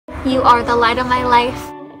You are the light of my life.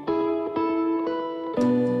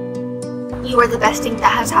 You are the best thing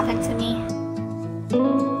that has happened to me.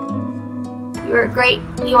 You are great.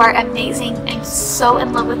 You are amazing. I'm so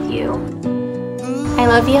in love with you. I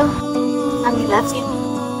love you. And we love you.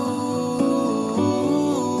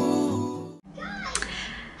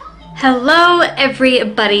 Hello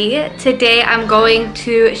everybody. Today I'm going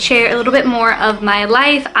to share a little bit more of my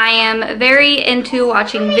life. I am very into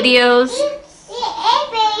watching videos.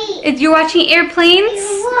 You're watching airplanes?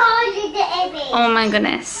 Oh my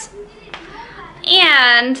goodness.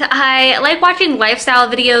 And I like watching lifestyle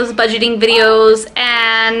videos, budgeting videos,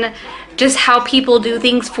 and just how people do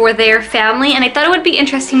things for their family. And I thought it would be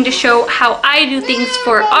interesting to show how I do things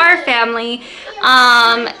for our family.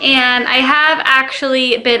 And I have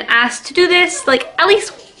actually been asked to do this like at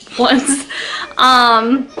least once,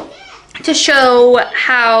 to show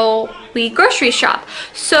how we grocery shop.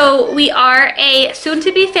 So we are a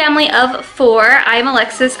soon-to-be family of 4. I'm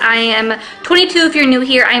Alexis. I am 22 if you're new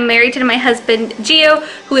here. I'm married to my husband Gio,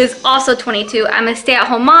 who is also 22. I'm a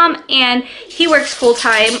stay-at-home mom and he works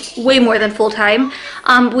full-time, way more than full-time.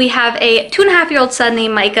 We have a 2.5-year-old son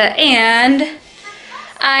named Micah, and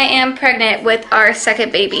I am pregnant with our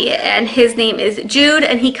second baby, and his name is Jude,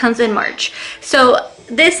 and he comes in March. So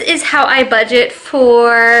this is how I budget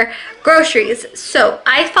for groceries. So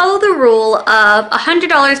I follow the rule of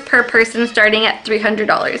 $100 per person starting at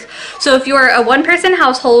 $300. So if you're a one-person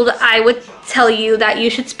household, I would tell you that you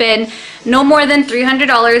should spend no more than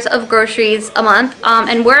 $300 of groceries a month.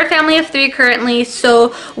 And we're a family of 3 currently,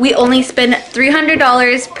 so we only spend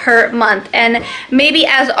 $300 per month. And maybe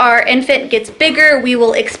as our infant gets bigger, we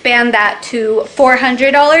will expand that to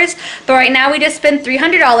 $400. But right now we just spend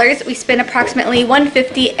 $300. We spend approximately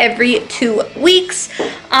 $150 every 2 weeks.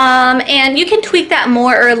 And you can tweak that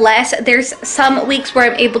more or less. There's some weeks where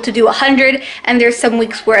I'm able to do 100, and there's some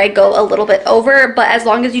weeks where I go a little bit over, but as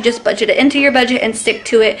long as you just budget it into your budget and stick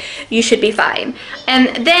to it, you should be fine.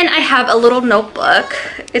 And then I have a little notebook.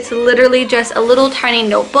 It's literally just a little tiny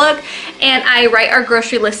notebook, and I write our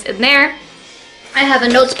grocery list in there. I have a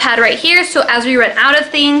notes pad right here, so as we run out of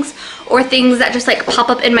things or things that just like pop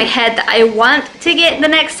up in my head that I want to get the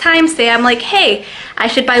next time, say I'm like, hey, I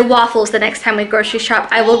should buy waffles the next time we grocery shop,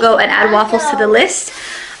 I will go and add waffles to the list.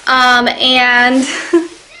 Then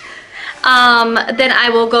I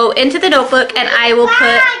will go into the notebook and I will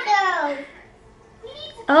put,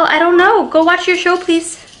 oh, I don't know, go watch your show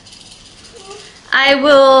please. I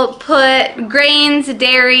will put grains,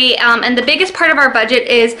 dairy, and the biggest part of our budget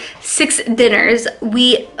is 6 dinners.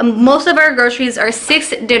 Most of our groceries are 6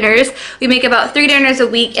 dinners. We make about 3 dinners a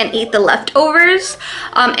week and eat the leftovers,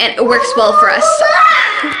 and it works well for us.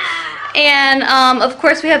 And of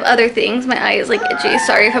course we have other things. My eye is like itchy.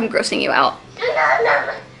 Sorry if I'm grossing you out.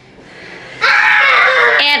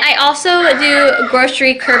 And I also do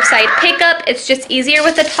grocery curbside pickup. It's just easier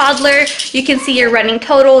with a toddler. You can see your running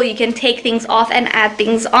total. You can take things off and add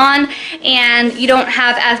things on. And you don't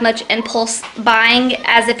have as much impulse buying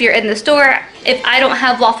as if you're in the store. If I don't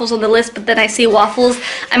have waffles on the list, but then I see waffles,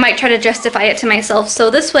 I might try to justify it to myself. So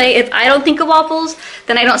this way, if I don't think of waffles,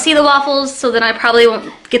 then I don't see the waffles. So then I probably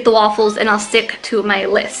won't get the waffles and I'll stick to my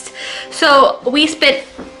list. So we spent,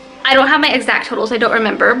 I don't have my exact totals, I don't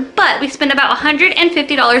remember, but we spent about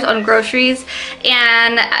 $150 on groceries,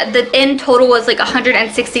 and the in total was like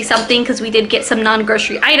 160 something because we did get some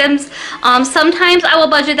non-grocery items. Sometimes I will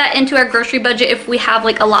budget that into our grocery budget if we have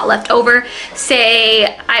like a lot left over. Say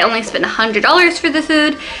I only spent $100 for the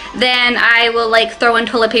food, then I will like throw in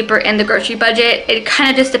toilet paper in the grocery budget. It kind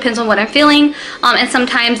of just depends on what I'm feeling. And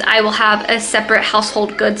sometimes I will have a separate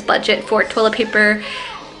household goods budget for toilet paper,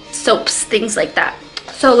 soaps, things like that.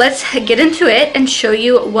 So let's get into it and show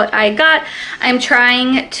you what I got. I'm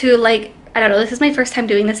trying to like, I don't know, this is my first time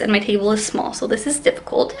doing this and my table is small, so this is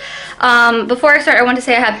difficult. Before I start, I want to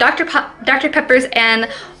say I have Dr. Peppers and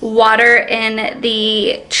water in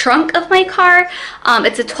the trunk of my car.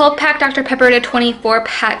 It's a 12-pack Dr. Pepper and a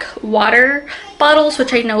 24-pack water bottles,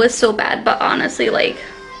 which I know is so bad, but honestly, like,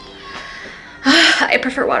 I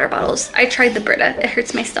prefer water bottles. I tried the Brita, it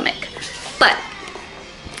hurts my stomach. But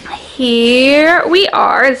here we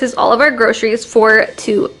are. This is all of our groceries for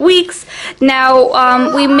 2 weeks.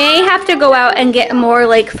 Now, we may have to go out and get more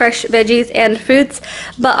like fresh veggies and fruits,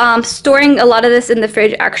 but storing a lot of this in the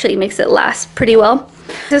fridge actually makes it last pretty well.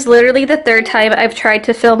 This is literally the 3rd time I've tried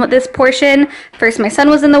to film this portion. First my son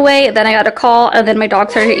was in the way, then I got a call, and then my dog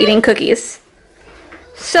started eating cookies.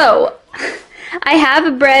 So, I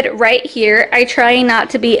have bread right here. I try not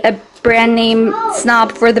to be a brand name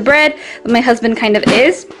snob for the bread, but my husband kind of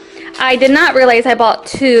is. I did not realize I bought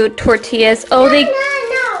 2 tortillas. Oh,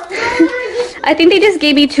 I think they just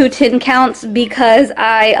gave me 2 tin counts because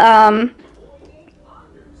I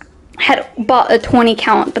had bought a 20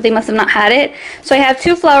 count, but they must have not had it. So I have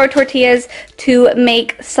 2 flour tortillas to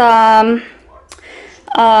make some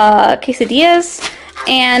quesadillas,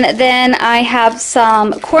 and then I have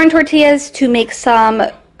some corn tortillas to make some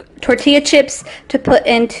tortilla chips to put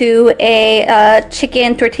into a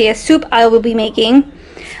chicken tortilla soup I will be making.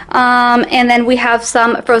 And then we have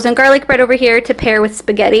some frozen garlic bread over here to pair with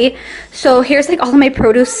spaghetti. So here's like all of my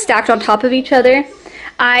produce stacked on top of each other.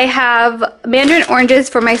 I have mandarin oranges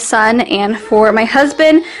for my son and for my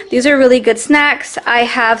husband. These are really good snacks. I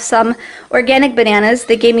have some organic bananas.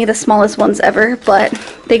 They gave me the smallest ones ever, but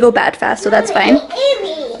they go bad fast, so that's fine.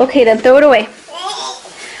 Okay, then throw it away.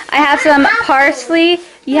 I have some parsley.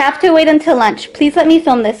 You have to wait until lunch. Please let me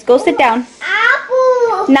film this. Go sit down.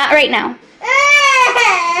 Not right now.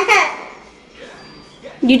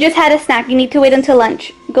 You just had a snack. You need to wait until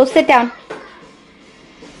lunch. Go sit down.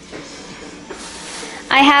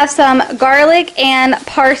 I have some garlic and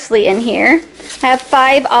parsley in here. I have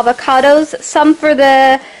 5 avocados, some for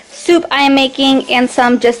the soup I am making and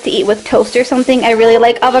some just to eat with toast or something. I really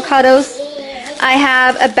like avocados. I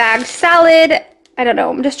have a bagged salad. I don't know,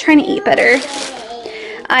 I'm just trying to eat better.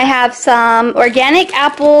 I have some organic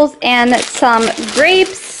apples and some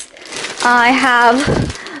grapes. I have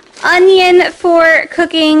onion for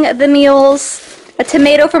cooking the meals, a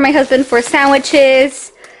tomato for my husband for sandwiches.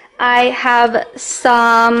 I have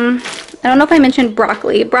some, I don't know if I mentioned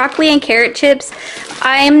broccoli and carrot chips.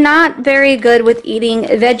 I'm not very good with eating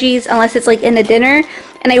veggies unless it's like in a dinner,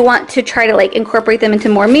 and I want to try to like incorporate them into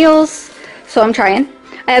more meals, so I'm trying.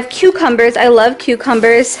 I have cucumbers. I love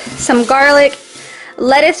cucumbers. Some garlic,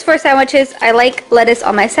 lettuce for sandwiches. I like lettuce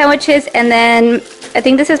on my sandwiches, and then I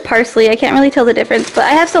think this is parsley. I can't really tell the difference, but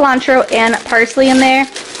I have cilantro and parsley in there.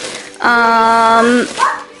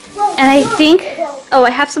 And I think, oh, I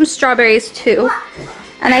have some strawberries too.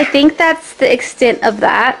 And I think that's the extent of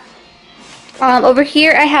that. Over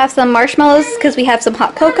here I have some marshmallows because we have some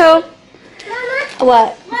hot cocoa.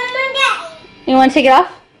 What? You want to take it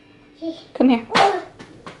off? Come here.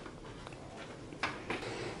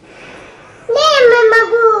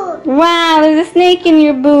 Wow, there's a snake in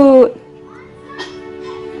your boot.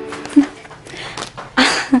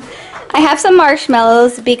 I have some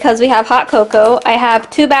marshmallows because we have hot cocoa. I have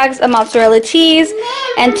 2 bags of mozzarella cheese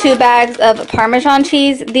and 2 bags of Parmesan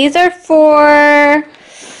cheese. These are for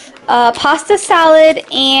pasta salad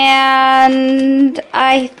and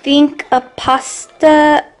I think a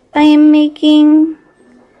pasta I am making.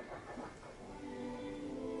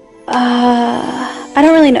 I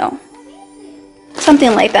don't really know.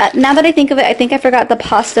 Something like that. Now that I think of it, I think I forgot the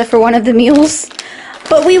pasta for one of the meals.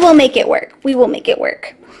 But we will make it work. We will make it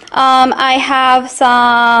work. I have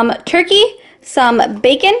some turkey, some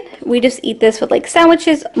bacon. We just eat this with like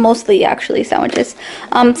sandwiches, mostly actually sandwiches.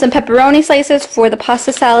 Some pepperoni slices for the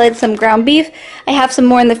pasta salad, some ground beef. I have some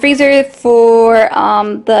more in the freezer for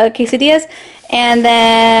the quesadillas. And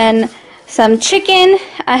then some chicken.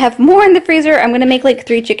 I have more in the freezer. I'm going to make like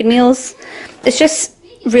 3 chicken meals. It's just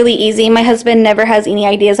really easy. My husband never has any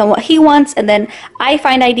ideas on what he wants, and then I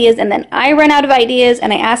find ideas, and then I run out of ideas,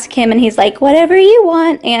 and I ask him, and he's like, whatever you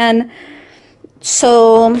want. And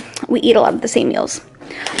so we eat a lot of the same meals.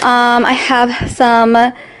 I have some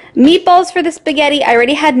meatballs for the spaghetti. I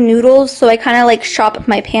already had noodles, so I kind of like shop up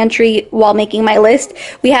my pantry while making my list.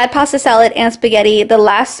 We had pasta salad and spaghetti the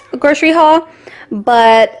last grocery haul,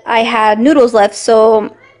 but I had noodles left,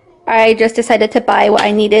 so I just decided to buy what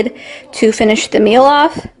I needed to finish the meal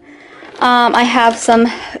off. I have some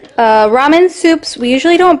ramen soups. We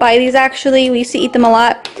usually don't buy these actually. We used to eat them a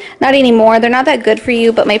lot. Not anymore. They're not that good for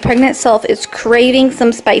you, but my pregnant self is craving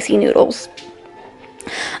some spicy noodles.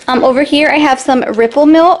 Over here I have some Ripple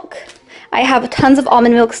milk. I have tons of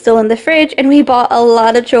almond milk still in the fridge, and we bought a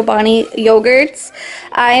lot of Chobani yogurts.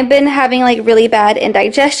 I've been having like really bad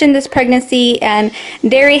indigestion this pregnancy, and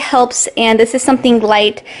dairy helps, and this is something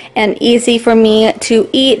light and easy for me to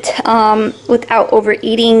eat without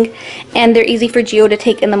overeating, and they're easy for Gio to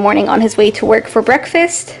take in the morning on his way to work for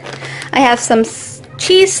breakfast. I have some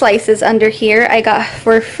cheese slices under here I got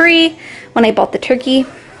for free when I bought the turkey.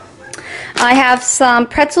 I have some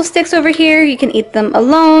pretzel sticks over here. You can eat them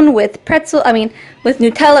alone with with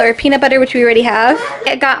Nutella or peanut butter, which we already have.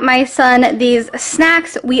 I got my son these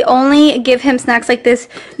snacks. We only give him snacks like this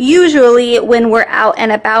usually when we're out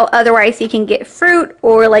and about. Otherwise, he can get fruit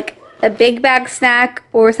or like a big bag snack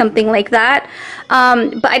or something like that.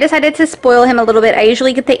 But I decided to spoil him a little bit. I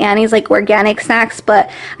usually get the Annie's like organic snacks, but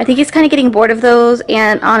I think he's kind of getting bored of those,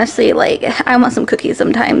 and honestly, like, I want some cookies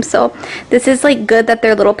sometimes. So this is like good that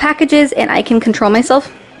they're little packages and I can control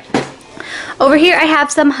myself. Over here I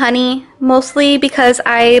have some honey, mostly because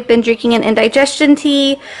I've been drinking an indigestion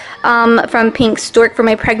tea from Pink Stork for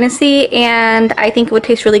my pregnancy, and I think it would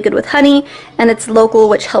taste really good with honey, and it's local,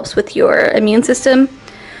 which helps with your immune system.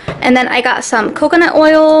 And then I got some coconut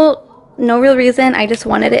oil. No real reason, I just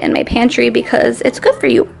wanted it in my pantry because it's good for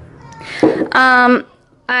you.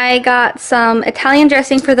 I got some Italian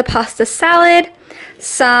dressing for the pasta salad,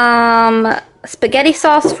 some spaghetti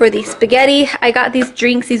sauce for the spaghetti. I got these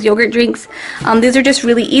drinks, these yogurt drinks. These are just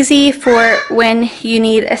really easy for when you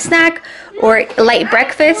need a snack or a light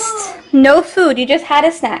breakfast. No food, you just had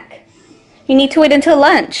a snack. You need to wait until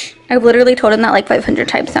lunch. I've literally told him that like 500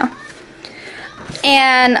 times now.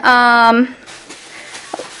 And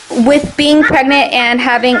with being pregnant and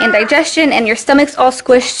having indigestion and your stomach's all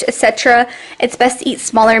squished, etc., it's best to eat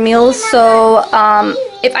smaller meals. So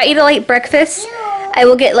if I eat a light breakfast, I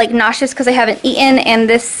will get like nauseous because I haven't eaten, and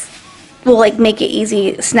this will like make it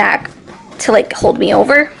easy snack to like hold me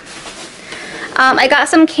over. I got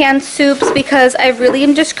some canned soups because I really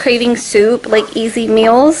am just craving soup, like easy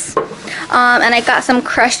meals. And I got some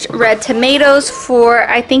crushed red tomatoes for,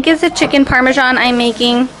 I think it's a chicken parmesan I'm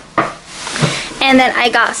making. And then I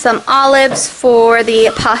got some olives for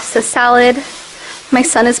the pasta salad. My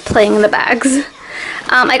son is playing in the bags.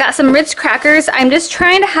 I got some Ritz crackers. I'm just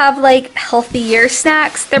trying to have like healthier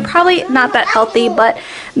snacks. They're probably not that healthy, but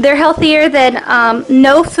they're healthier than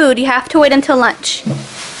no food. You have to wait until lunch.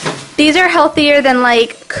 These are healthier than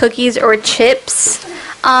like cookies or chips.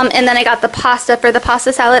 And then I got the pasta for the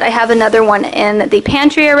pasta salad. I have another one in the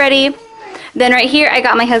pantry already. Then right here I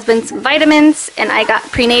got my husband's vitamins, and I got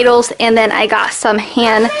prenatals, and then I got some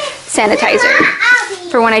hand sanitizer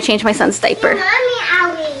for when I change my son's diaper.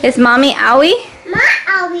 Is Mommy Owie?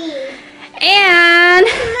 And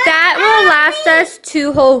that will last us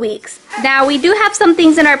 2 whole weeks. Now we do have some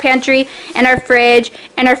things in our pantry and our fridge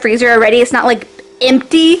and our freezer already. It's not like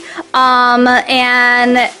empty,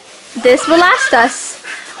 and this will last us.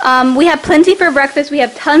 We have plenty for breakfast. We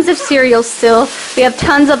have tons of cereal still. We have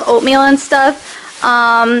tons of oatmeal and stuff.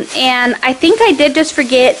 And I think I did just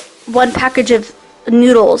forget 1 package of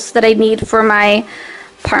noodles that I need for my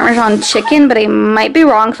Parmesan chicken, but I might be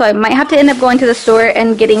wrong, so I might have to end up going to the store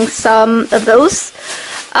and getting some of those.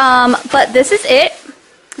 But this is it.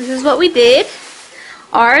 This is what we did.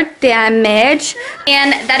 Our damage.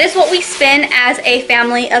 And that is what we spend as a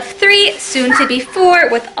family of 3, soon to be 4,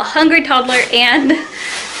 with a hungry toddler and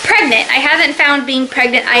pregnant. I haven't found being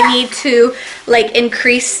pregnant I need to like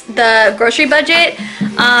increase the grocery budget.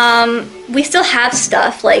 We still have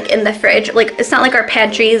stuff like in the fridge. Like, it's not like our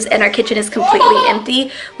pantries and our kitchen is completely empty.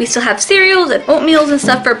 We still have cereals and oatmeals and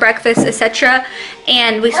stuff for breakfast, etc.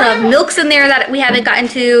 And we still have milks in there that we haven't gotten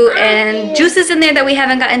to, and juices in there that we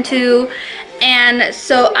haven't gotten to. And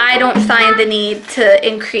so I don't find the need to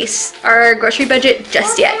increase our grocery budget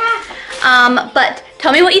just yet. But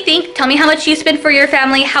tell me what you think. Tell me how much you spend for your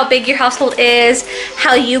family, how big your household is,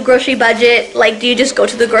 how you grocery budget. Like, do you just go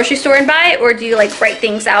to the grocery store and buy, or do you like write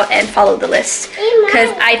things out and follow the list? Because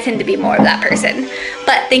I tend to be more of that person.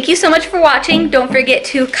 But thank you so much for watching. Don't forget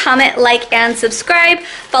to comment, like, and subscribe.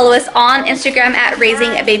 Follow us on Instagram at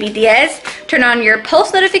RaisingBabyDiaz. Turn on your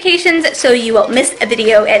post notifications so you won't miss a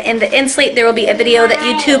video, and in the end slate there will be a video that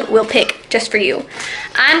YouTube will pick just for you.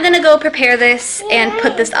 I'm gonna go prepare this and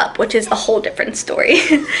put this up, which is a whole different story.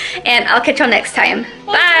 And I'll catch y'all next time.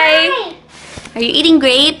 Bye! Are you eating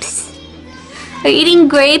grapes? Are you eating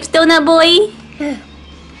grapes, donut boy?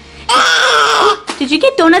 Did you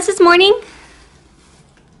get donuts this morning?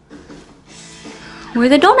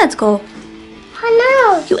 Where'd the donuts go? Oh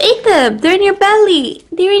no! You ate them. They're in your belly.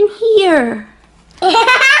 They're in here.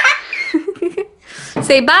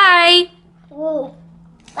 Say bye.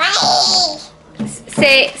 Bye.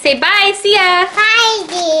 Say bye. See ya. Bye.